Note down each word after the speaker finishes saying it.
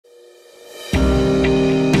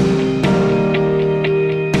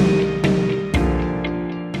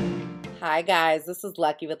Hi guys, this is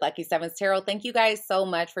Lucky with Lucky Sevens Tarot. Thank you guys so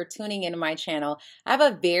much for tuning into my channel. I have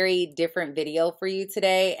a very different video for you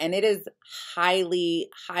today, and it is highly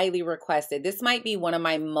requested. This might be one of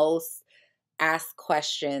my most asked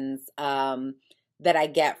questions that I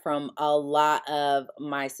get from a lot of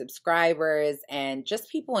my subscribers and just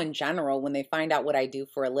people in general when they find out what I do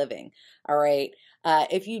for a living. All right.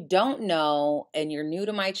 If you don't know and you're new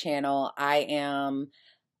to my channel, I am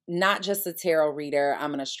not just a tarot reader.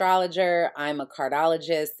 I'm an astrologer, I'm a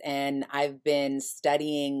cardologist, and I've been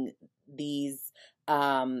studying these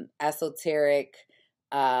esoteric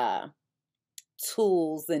tools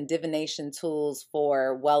and divination tools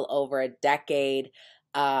for well over a decade.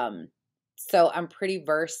 So I'm pretty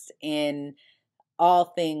versed in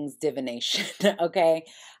all things divination, okay?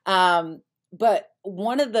 But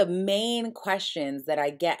one of the main questions that I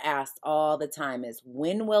get asked all the time is,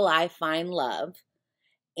 when will I find love?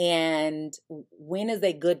 And when is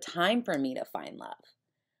a good time for me to find love?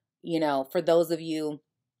 You know, for those of you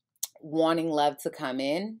wanting love to come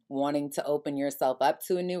in, wanting to open yourself up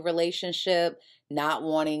to a new relationship, not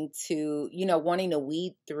wanting to, wanting to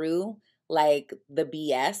weed through like the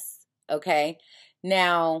BS, okay?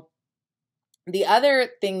 Now, the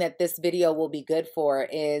other thing that this video will be good for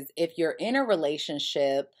is if you're in a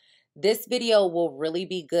relationship, this video will really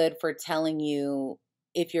be good for telling you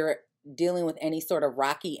if you're dealing with any sort of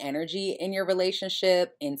rocky energy in your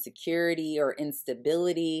relationship, insecurity or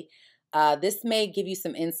instability. This may give you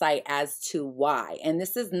some insight as to why. And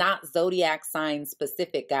this is not zodiac sign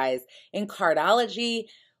specific, guys. In cardology,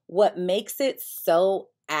 what makes it so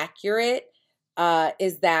accurate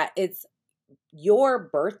is that it's your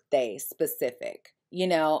birthday specific,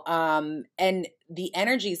 and the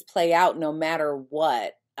energies play out no matter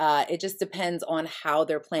what. It just depends on how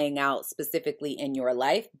they're playing out specifically in your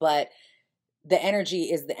life, but the energy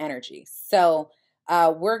is the energy. So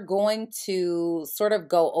we're going to sort of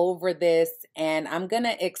go over this, and I'm going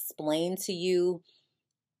to explain to you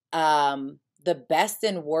the best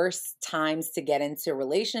and worst times to get into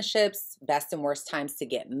relationships, best and worst times to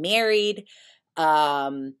get married.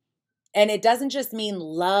 And it doesn't just mean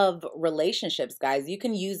love relationships, guys. You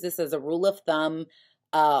can use this as a rule of thumb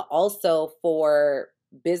also for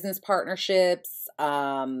business partnerships,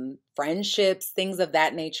 friendships, things of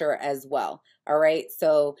that nature as well. All right.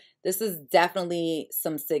 So this is definitely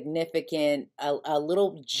some significant, a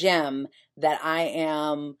little gem that I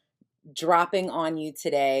am dropping on you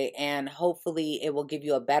today. And hopefully it will give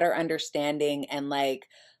you a better understanding and like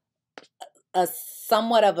a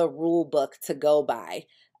somewhat of a rule book to go by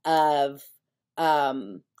of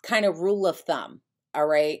kind of rule of thumb. All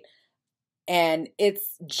right. And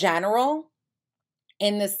it's general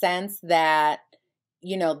in the sense that,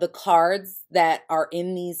 the cards that are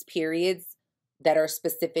in these periods that are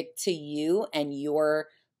specific to you and your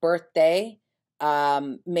birthday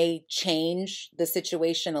may change the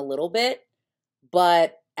situation a little bit.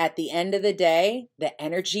 But at the end of the day, the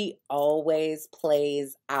energy always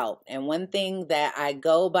plays out. And one thing that I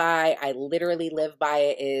go by, I literally live by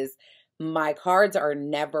it, is my cards are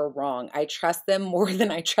never wrong. I trust them more than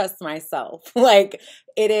I trust myself. Like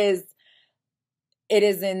it is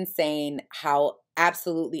insane how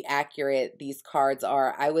absolutely accurate these cards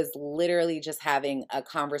are. I was literally just having a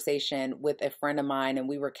conversation with a friend of mine, and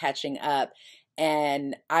we were catching up,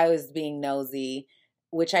 and I was being nosy,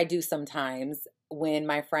 which I do sometimes. When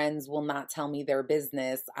my friends will not tell me their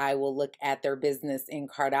business, I will look at their business in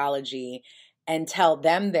cardology and tell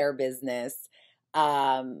them their business.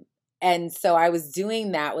 And so I was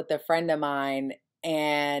doing that with a friend of mine,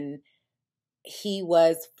 and he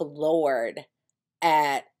was floored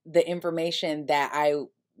at the information that I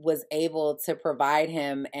was able to provide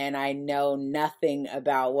him, and I know nothing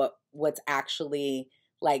about what's actually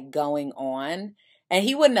like going on. And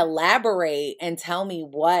he wouldn't elaborate and tell me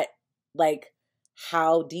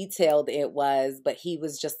how detailed it was, but he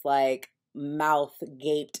was just like mouth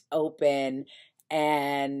gaped open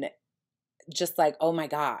and just like, oh my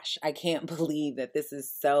gosh, I can't believe that this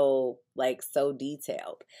is so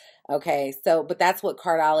detailed. Okay. So, but that's what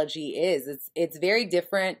cardology is. It's very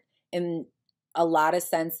different in a lot of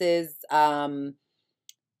senses, than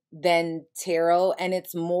tarot. And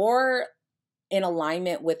it's more in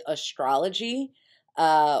alignment with astrology,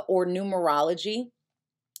 or numerology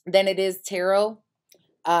than it is tarot.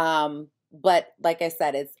 But like I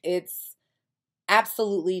said, it's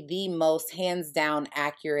absolutely the most hands down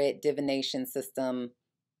accurate divination system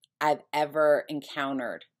I've ever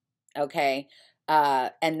encountered. Okay.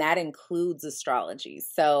 And that includes astrology.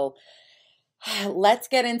 So let's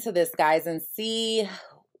get into this, guys, and see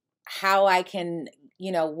how I can,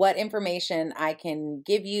 what information I can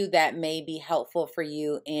give you that may be helpful for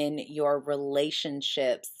you in your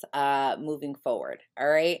relationships moving forward. All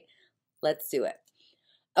right, let's do it.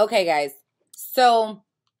 Okay, guys. So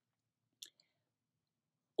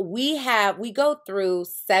we go through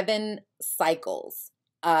 7 cycles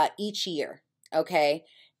each year. Okay,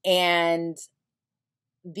 and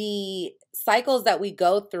the cycles that we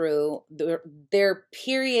go through, they're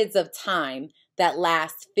periods of time that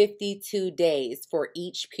last 52 days for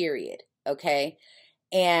each period, okay?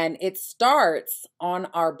 And it starts on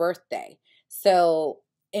our birthday. So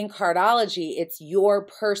in cardology, it's your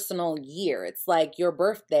personal year. It's like your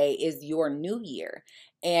birthday is your new year.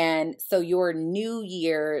 And so your new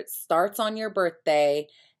year starts on your birthday,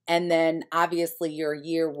 and then obviously your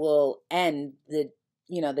year will end the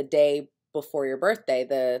day before your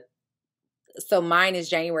birthday. So mine is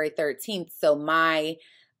January 13th. So my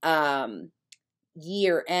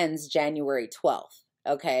year ends January 12th.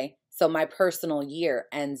 Okay. So my personal year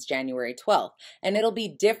ends January 12th, and it'll be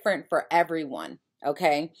different for everyone.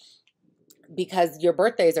 Okay. Because your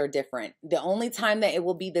birthdays are different. The only time that it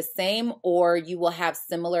will be the same or you will have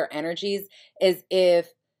similar energies is if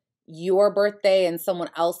your birthday and someone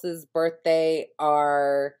else's birthday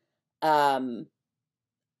are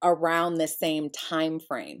around the same time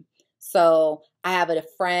frame. So I have a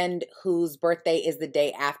friend whose birthday is the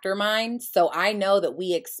day after mine. So I know that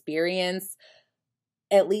we experience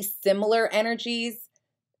at least similar energies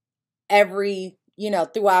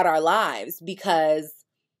throughout our lives, because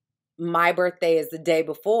my birthday is the day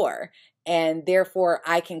before. And therefore,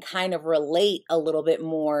 I can kind of relate a little bit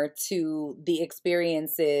more to the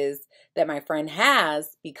experiences that my friend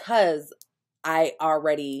has, because I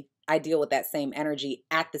deal with that same energy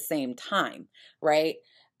at the same time, right?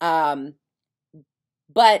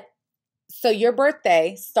 But so your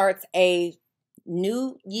birthday starts a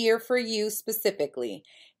new year for you specifically,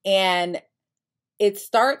 and it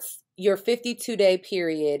starts your 52-day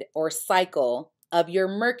period or cycle of your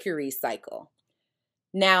Mercury cycle.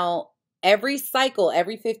 Now, every cycle,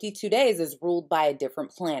 every 52 days is ruled by a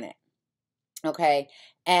different planet. Okay.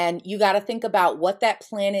 And you got to think about what that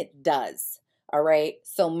planet does. All right.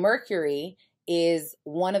 So Mercury is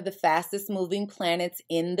one of the fastest moving planets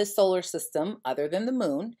in the solar system other than the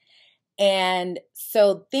moon. And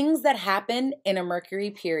so things that happen in a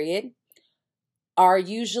Mercury period are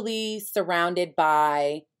usually surrounded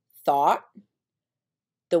by thought,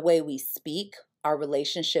 the way we speak, our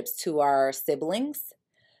relationships to our siblings.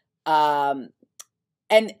 And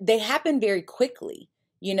they happen very quickly.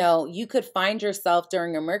 You could find yourself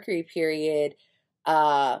during a Mercury period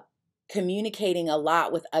communicating a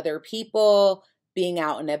lot with other people, being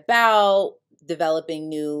out and about, developing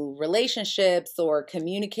new relationships, or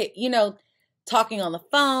talking on the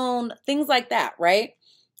phone, things like that, right?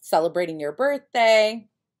 Celebrating your birthday.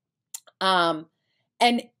 And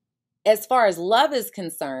as far as love is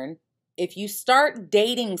concerned, if you start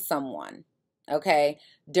dating someone, okay,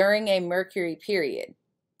 during a Mercury period,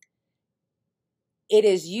 it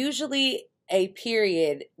is usually a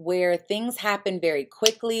period where things happen very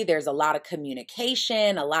quickly. There's a lot of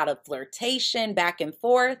communication, a lot of flirtation back and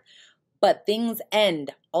forth, but things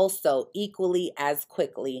end also equally as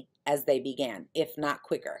quickly as they began, if not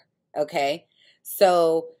quicker. Okay.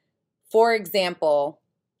 So for example,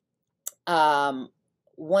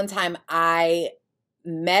 one time I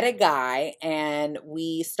met a guy and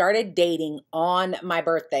we started dating on my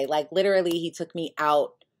birthday. Like literally he took me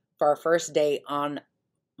out for our first date on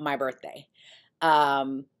my birthday.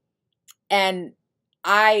 And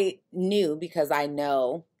I knew, because I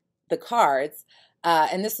know the cards,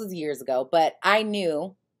 and this was years ago, but I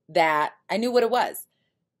knew what it was.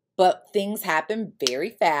 But things happened very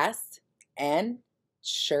fast, and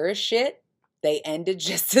sure as shit, they ended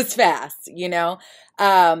just as fast,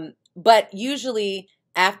 But usually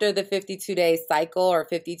after the 52-day cycle or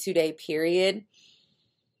 52-day period,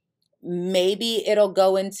 maybe it'll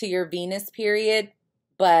go into your Venus period,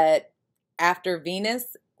 but after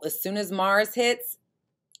Venus, as soon as Mars hits,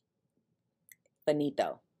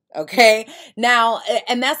 finito. Okay. Now,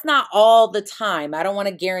 and that's not all the time. I don't want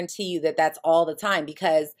to guarantee you that that's all the time,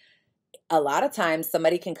 because a lot of times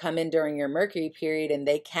somebody can come in during your Mercury period and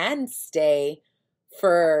they can stay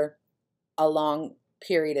for a long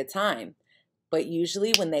period of time. But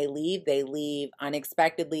usually when they leave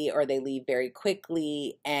unexpectedly, or they leave very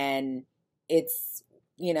quickly. And it's,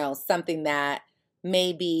 something that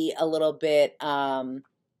may be a little bit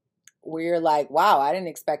where you're like, wow, I didn't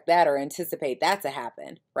expect that or anticipate that to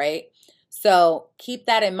happen, right? So keep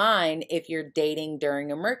that in mind if you're dating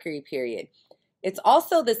during a Mercury period. It's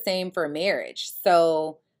also the same for marriage.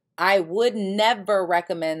 So I would never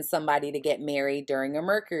recommend somebody to get married during a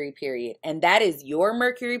Mercury period. And that is your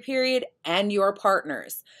Mercury period and your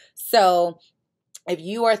partner's. So if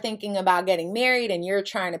you are thinking about getting married and you're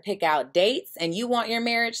trying to pick out dates and you want your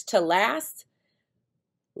marriage to last,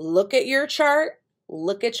 look at your chart,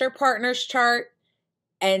 look at your partner's chart,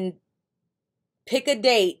 and pick a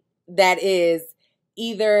date that is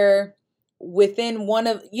either within one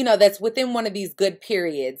of, that's within one of these good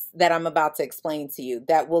periods that I'm about to explain to you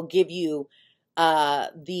that will give you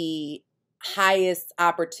the highest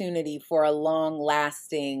opportunity for a long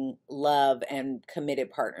lasting love and committed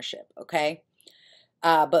partnership. Okay.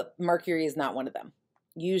 But Mercury is not one of them.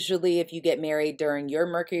 Usually if you get married during your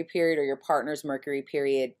Mercury period or your partner's Mercury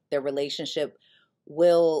period, the relationship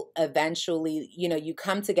will eventually, you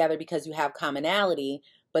come together because you have commonality,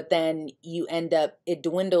 but then you end up, it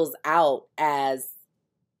dwindles out as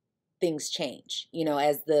things change,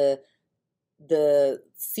 as the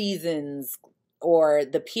seasons or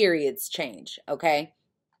the periods change, okay?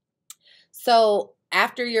 So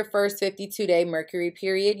after your first 52-day Mercury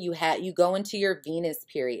period, you go into your Venus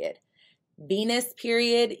period. Venus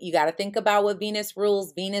period, you got to think about what Venus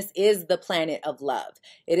rules. Venus is the planet of love.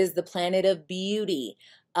 It is the planet of beauty.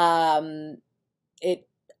 It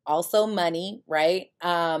also money, right?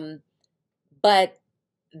 But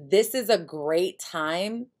this is a great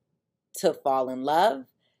time to fall in love.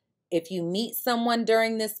 If you meet someone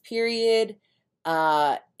during this period,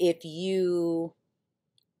 if you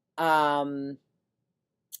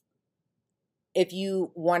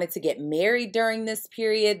wanted to get married during this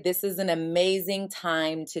period, this is an amazing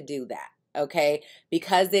time to do that, okay?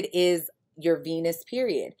 Because it is your Venus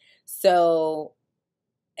period. So,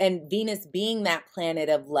 and Venus being that planet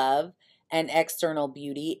of love and external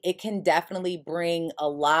beauty, it can definitely bring a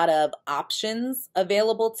lot of options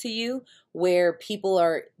available to you where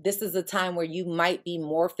this is a time where you might be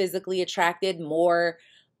more physically attracted, more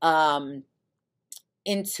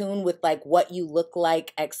in tune with like what you look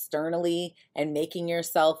like externally and making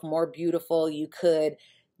yourself more beautiful. You could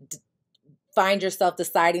find yourself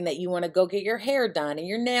deciding that you want to go get your hair done and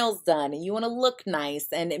your nails done and you want to look nice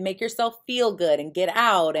and make yourself feel good and get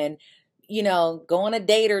out and, go on a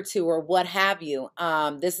date or two or what have you.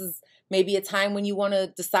 This is maybe a time when you want to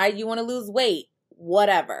decide you want to lose weight,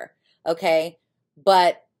 whatever. Okay.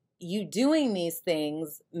 But you doing these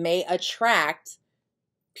things may attract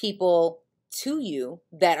people to you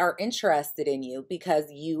that are interested in you because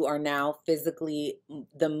you are now physically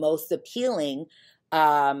the most appealing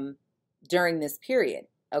during this period,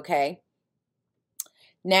 okay?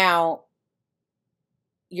 Now,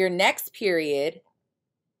 your next period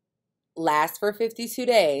lasts for 52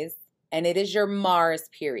 days, and it is your Mars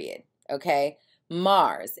period, okay?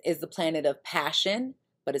 Mars is the planet of passion,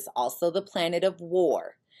 but it's also the planet of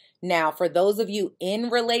war. Now, for those of you in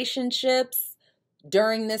relationships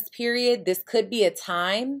during this period, this could be a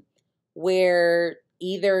time where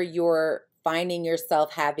either you're finding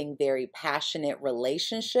yourself having very passionate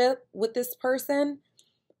relationship with this person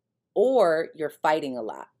or you're fighting a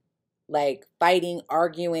lot, like fighting,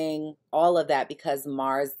 arguing, all of that because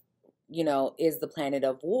Mars, is the planet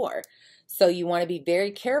of war. So you want to be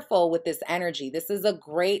very careful with this energy. This is a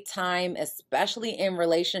great time, especially in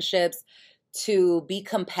relationships, to be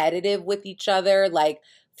competitive with each other, like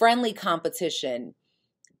friendly competition,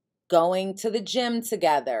 going to the gym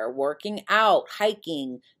together, working out,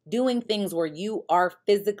 hiking, doing things where you are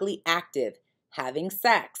physically active, having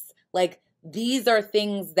sex. Like these are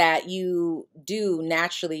things that you do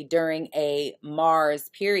naturally during a Mars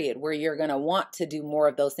period where you're going to want to do more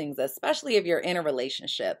of those things, especially if you're in a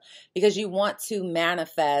relationship, because you want to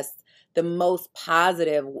manifest the most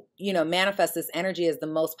positive, manifest this energy as the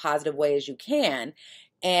most positive way as you can.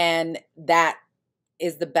 And that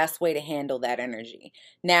is the best way to handle that energy.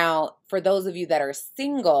 Now, for those of you that are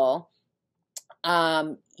single,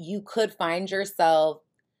 you could find yourself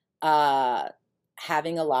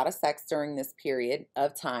having a lot of sex during this period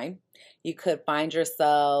of time. You could find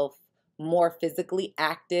yourself more physically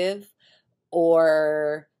active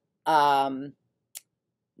or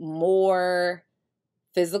more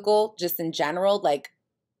physical just in general, like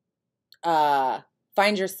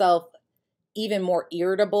find yourself even more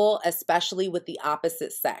irritable, especially with the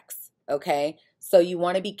opposite sex, okay? So you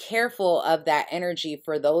want to be careful of that energy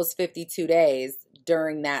for those 52 days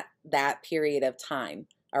during that period of time,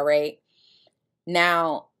 all right?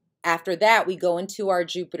 Now, after that, we go into our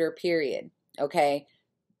Jupiter period, okay?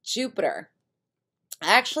 Jupiter.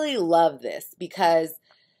 I actually love this because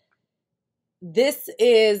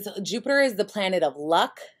Jupiter is the planet of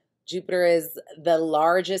luck. Jupiter is the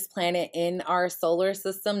largest planet in our solar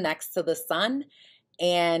system next to the sun.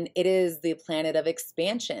 and it is the planet of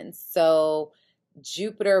expansion. So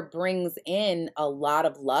Jupiter brings in a lot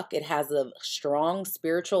of luck. It has a strong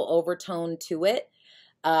spiritual overtone to it.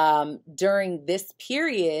 During this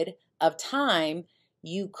period of time,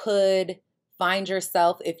 you could find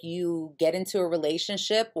yourself, if you get into a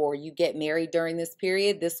relationship or you get married during this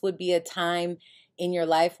period, this would be a time in your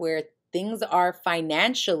life where things are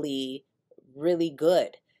financially really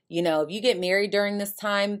good. You know, if you get married during this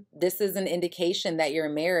time, this is an indication that your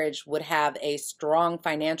marriage would have a strong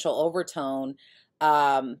financial overtone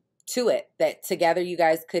to it, that together you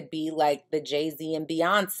guys could be like the Jay-Z and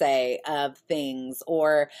Beyonce of things,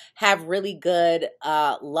 or have really good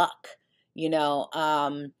luck. You know,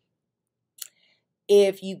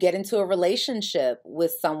 if you get into a relationship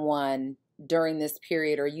with someone during this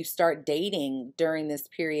period, or you start dating during this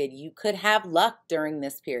period, you could have luck during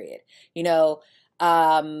this period. You know,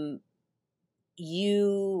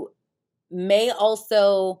 you may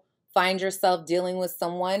also find yourself dealing with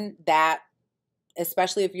someone that,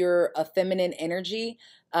 especially if you're a feminine energy,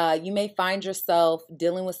 you may find yourself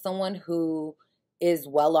dealing with someone who is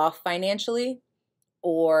well off financially,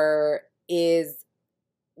 or is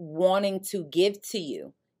wanting to give to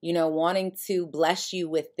you, you know, wanting to bless you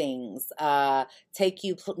with things, take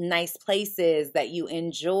you nice places that you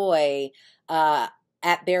enjoy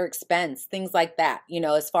at their expense, things like that, you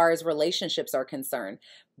know, as far as relationships are concerned.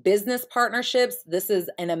 Business partnerships, this is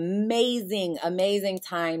an amazing, amazing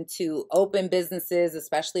time to open businesses,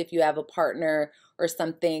 especially if you have a partner or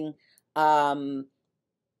something.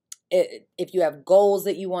 If you have goals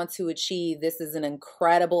that you want to achieve, this is an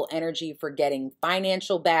incredible energy for getting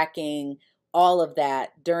financial backing, all of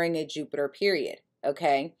that during a Jupiter period,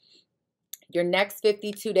 okay? Your next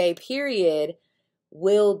 52-day period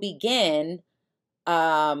will begin,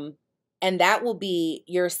 and that will be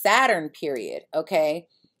your Saturn period, okay?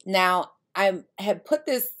 Now, I had put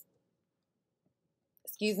this,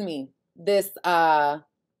 this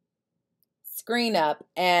screen up,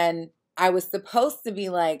 and I was supposed to be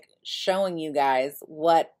like showing you guys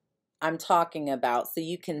what I'm talking about so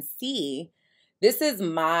you can see. This is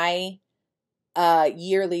my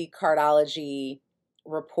yearly cardology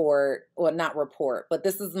report, well, not report, but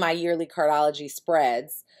this is my yearly cardology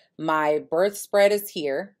spreads. My birth spread is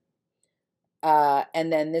here,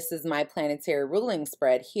 and then this is my planetary ruling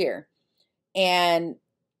spread here. And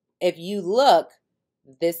if you look,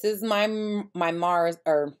 this is my Mars,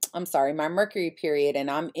 or I'm sorry, my Mercury period, and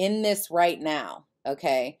I'm in this right now,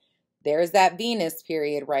 okay? There's that Venus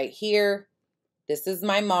period right here. This is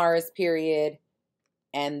my Mars period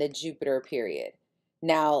and the Jupiter period.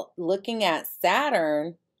 Now, looking at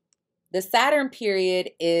Saturn, the Saturn period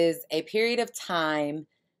is a period of time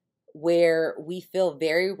where we feel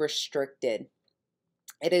very restricted.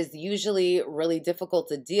 It is usually really difficult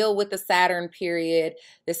to deal with the Saturn period.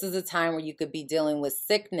 This is a time where you could be dealing with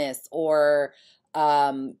sickness, or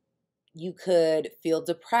you could feel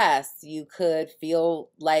depressed. You could feel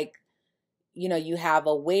like, you know, you have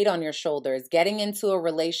a weight on your shoulders. Getting into a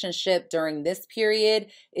relationship during this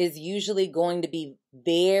period is usually going to be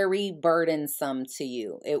very burdensome to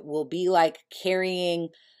you. It will be like carrying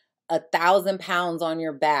 1,000 pounds on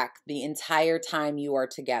your back the entire time you are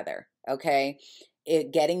together, okay?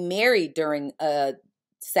 Getting married during a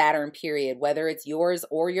Saturn period, whether it's yours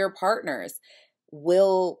or your partner's,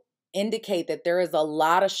 will indicate that there is a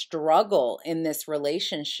lot of struggle in this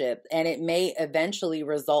relationship, and it may eventually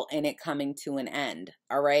result in it coming to an end,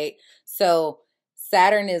 all right? So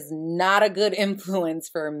Saturn is not a good influence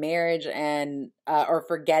for marriage and or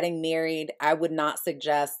for getting married. I would not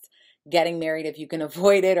suggest getting married if you can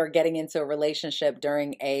avoid it, or getting into a relationship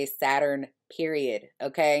during a Saturn period,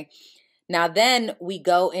 okay? Now then we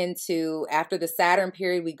go into, after the Saturn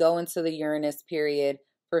period, we go into the Uranus period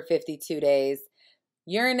for 52 days.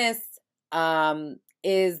 Uranus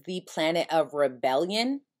is the planet of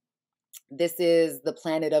rebellion. This is the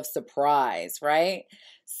planet of surprise, right?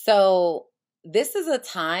 So this is a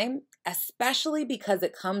time, especially because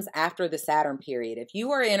it comes after the Saturn period. If you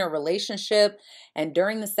are in a relationship and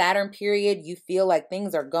during the Saturn period, you feel like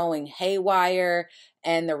things are going haywire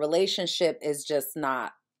and the relationship is just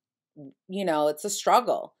not, you know, it's a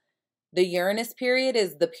struggle. The Uranus period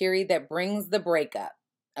is the period that brings the breakup,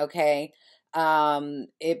 okay?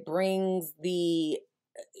 It brings the,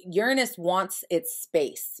 Uranus wants its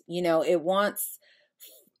space, you know, it wants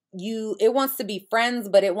to be friends,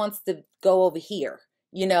 but it wants to go over here,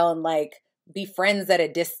 you know, and like be friends at a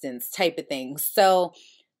distance type of thing. So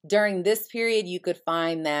during this period, you could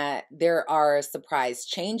find that there are surprise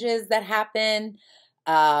changes that happen.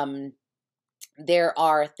 There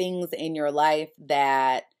are things in your life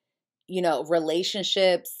that, you know,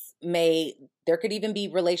 relationships there could even be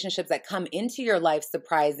relationships that come into your life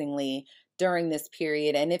surprisingly during this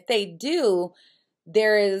period. And if they do,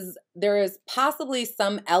 there is possibly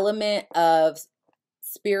some element of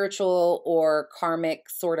spiritual or karmic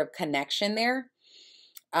sort of connection there.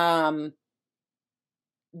 I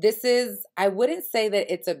wouldn't say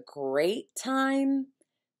that it's a great time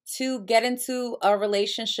to get into a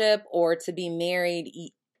relationship or to be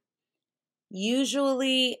married.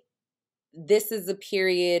 Usually, this is a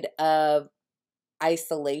period of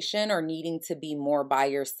isolation or needing to be more by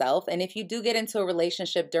yourself. And if you do get into a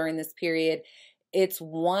relationship during this period, it's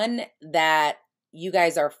one that you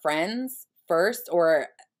guys are friends first or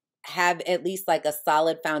have at least like a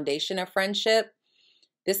solid foundation of friendship.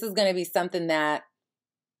 This is going to be something that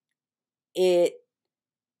it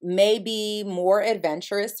may be more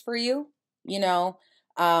adventurous for you, you know.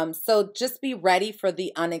 So just be ready for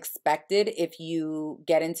the unexpected if you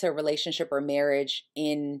get into a relationship or marriage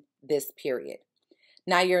in this period.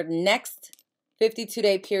 Now, your next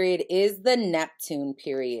 52-day period is the Neptune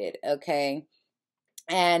period, okay?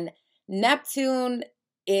 And Neptune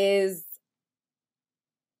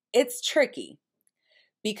it's tricky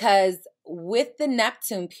because with the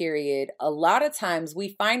Neptune period, a lot of times we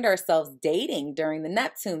find ourselves dating during the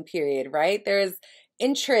Neptune period, right? There's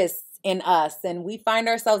interest in us and we find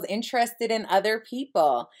ourselves interested in other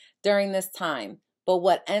people during this time. But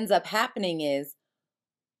what ends up happening is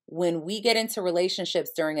when we get into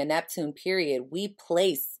relationships during a Neptune period,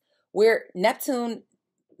 where Neptune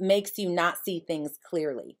makes you not see things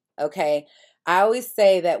clearly, okay? I always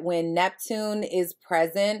say that when Neptune is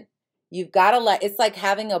present, you've got to it's like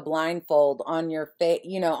having a blindfold on your face,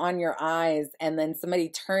 on your eyes, and then somebody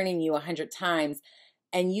turning you 100 times,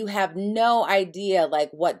 and you have no idea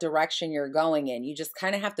like what direction you're going in. You just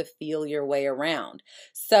kind of have to feel your way around.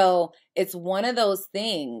 So it's one of those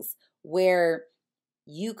things where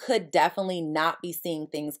you could definitely not be seeing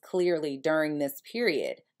things clearly during this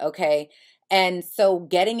period, okay? And so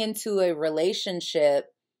getting into a relationship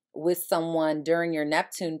with someone during your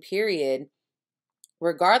Neptune period,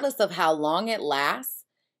 regardless of how long it lasts,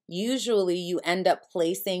 usually you end up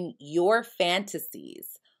placing your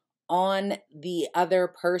fantasies on the other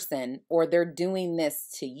person, or they're doing this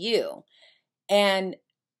to you. And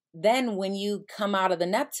then when you come out of the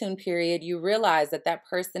Neptune period, you realize that that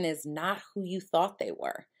person is not who you thought they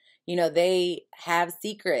were. They have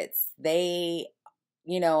secrets. They,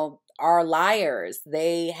 are liars.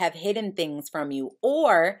 They have hidden things from you,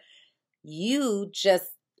 or you just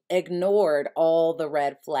ignored all the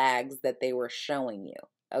red flags that they were showing you.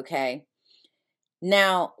 Okay.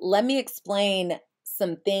 Now, let me explain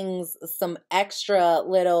some things, some extra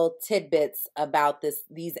little tidbits about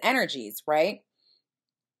these energies, right?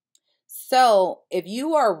 So if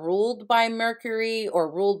you are ruled by Mercury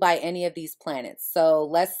or ruled by any of these planets, so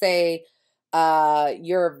let's say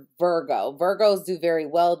you're Virgo. Virgos do very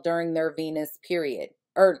well during their Venus period,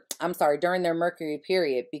 or I'm sorry, during their Mercury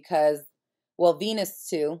period, because, well, Venus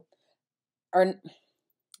too, or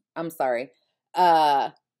I'm sorry,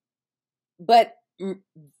 but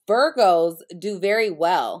Virgos do very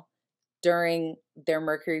well during their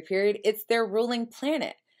Mercury period. It's their ruling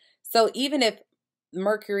planet. So even if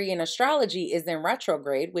Mercury in astrology is in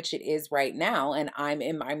retrograde, which it is right now, and I'm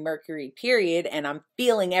in my Mercury period and I'm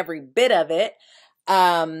feeling every bit of it.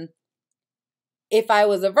 If I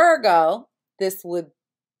was a Virgo,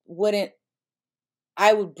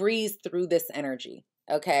 I would breeze through this energy.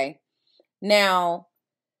 Okay. Now,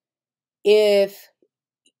 if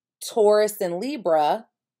Taurus and Libra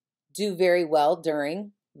do very well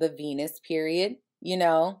during the Venus period,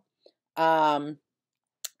 Taurus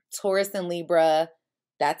and Libra,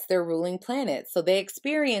 that's their ruling planet. So they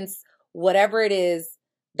experience whatever it is,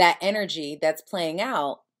 that energy that's playing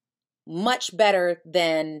out, much better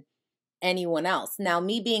than anyone else. Now,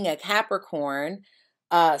 me being a Capricorn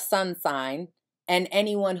sun sign, and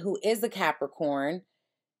anyone who is a Capricorn,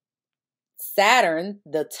 Saturn,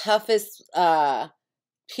 the toughest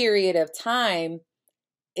period of time,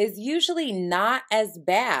 is usually not as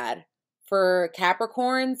bad for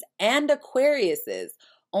Capricorns and Aquariuses,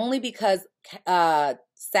 only because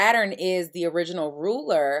Saturn is the original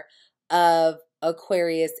ruler of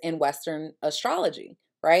Aquarius in Western astrology,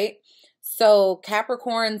 right? So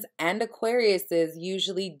Capricorns and Aquariuses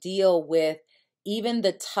usually deal with even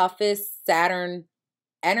the toughest Saturn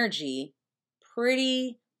energy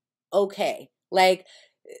pretty okay. Like,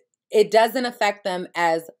 it doesn't affect them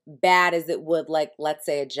as bad as it would, like, let's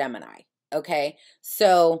say a Gemini. Okay.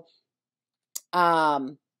 So,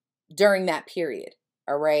 during that period.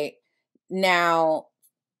 All right. Now,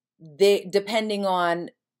 depending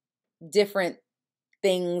on different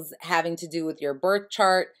things having to do with your birth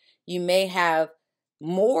chart, you may have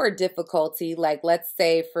more difficulty. Like, let's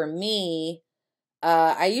say for me,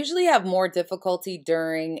 I usually have more difficulty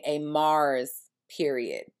during a Mars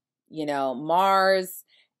period. You know, Mars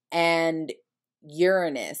and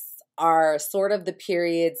Uranus are sort of the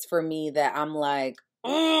periods for me that I'm like,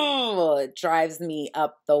 oh, it drives me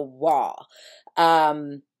up the wall.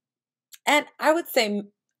 And I would say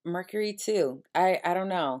Mercury too. I don't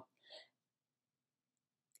know.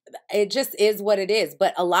 It just is what it is.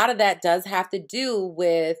 But a lot of that does have to do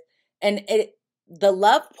with, and the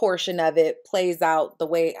love portion of it plays out the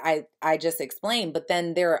way I just explained, but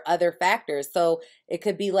then there are other factors. So it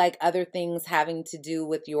could be like other things having to do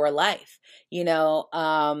with your life, you know,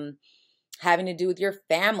 having to do with your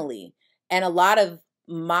family. And a lot of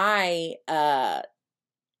my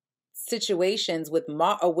situations with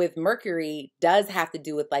with Mercury does have to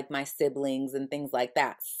do with like my siblings and things like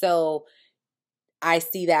that. So I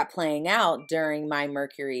see that playing out during my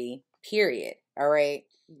Mercury period. All right.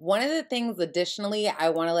 One of the things additionally I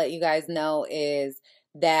want to let you guys know is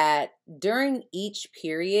that during each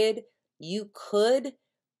period, you could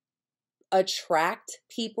attract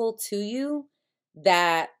people to you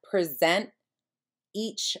that present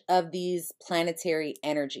each of these planetary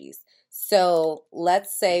energies. So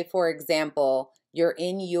let's say, for example, you're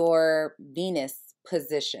in your Venus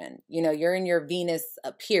position, you know, you're in your Venus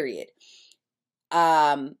period.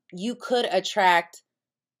 You could attract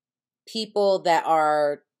people that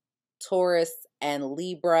are Taurus and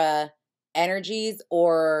Libra energies,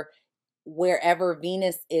 or wherever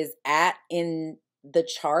Venus is at in the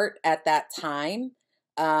chart at that time.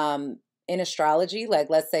 In astrology, like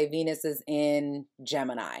let's say Venus is in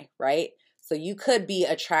Gemini, right? So you could be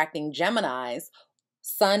attracting Geminis,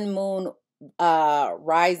 sun, moon,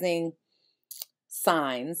 rising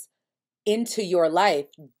signs into your life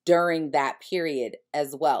during that period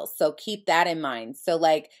as well. So keep that in mind. So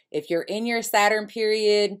like if you're in your Saturn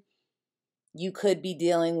period, you could be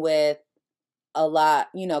dealing with a lot,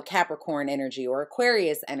 you know, Capricorn energy or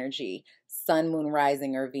Aquarius energy, sun, moon,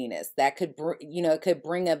 rising, or Venus. That could, you know, it could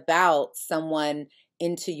bring about someone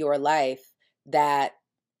into your life that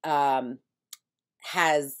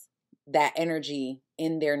has that energy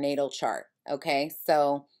in their natal chart. Okay.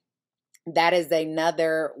 So that is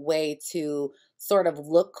another way to sort of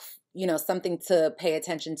look, you know, something to pay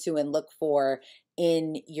attention to and look for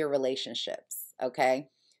in your relationships. Okay.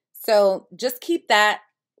 So just keep that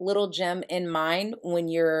little gem in mind when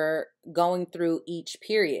you're going through each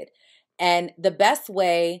period. And the best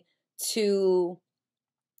way to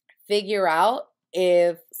figure out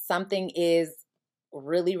if something is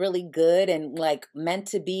really, really good and like meant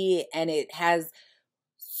to be, and it has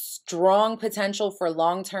strong potential for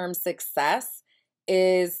long-term success,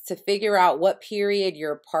 is to figure out what period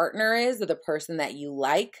your partner is, or the person that you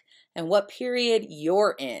like, and what period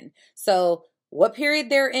you're in. So what period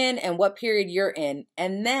they're in and what period you're in,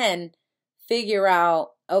 and then figure out,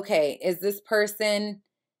 okay, is this person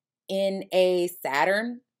in a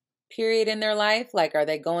Saturn period in their life? Like, are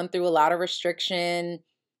they going through a lot of restriction,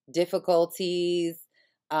 difficulties,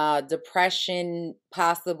 depression,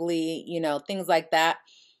 possibly, you know, things like that?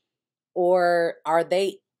 Or are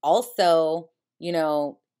they also, you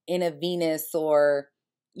know, in a Venus or,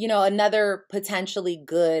 you know, another potentially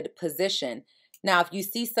good position? Now, if you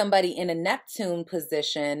see somebody in a Neptune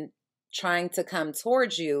position trying to come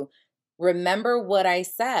towards you, remember what I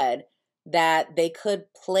said, that they could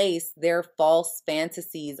place their false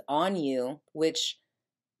fantasies on you, which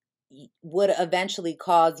would eventually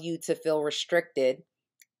cause you to feel restricted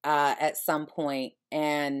at some point,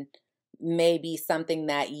 and maybe something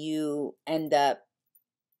that you end up,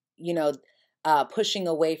 you know, pushing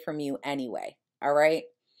away from you anyway. All right.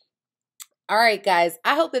 All right, guys,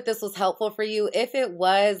 I hope that this was helpful for you. If it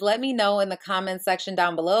was, let me know in the comment section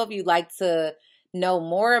down below if you'd like to know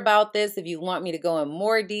more about this, if you want me to go in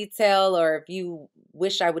more detail, or if you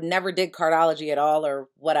wish I would never did cardology at all, or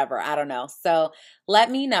whatever. I don't know. So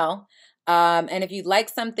let me know. And if you'd like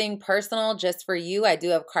something personal just for you, I do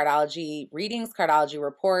have cardology readings, cardology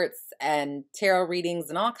reports, and tarot readings,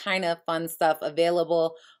 and all kind of fun stuff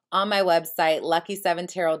available on my website,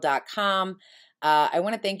 lucky7tarot.com. I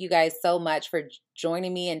want to thank you guys so much for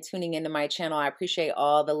joining me and tuning into my channel. I appreciate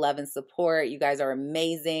all the love and support. You guys are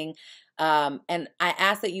amazing. And I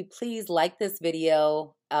ask that you please like this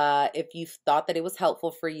video if you thought that it was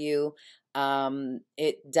helpful for you.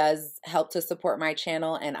 It does help to support my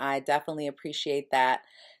channel, and I definitely appreciate that.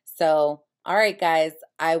 So, all right, guys,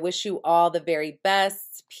 I wish you all the very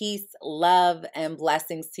best. Peace, love, and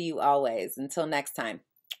blessings to you always. Until next time.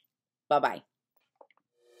 Bye-bye.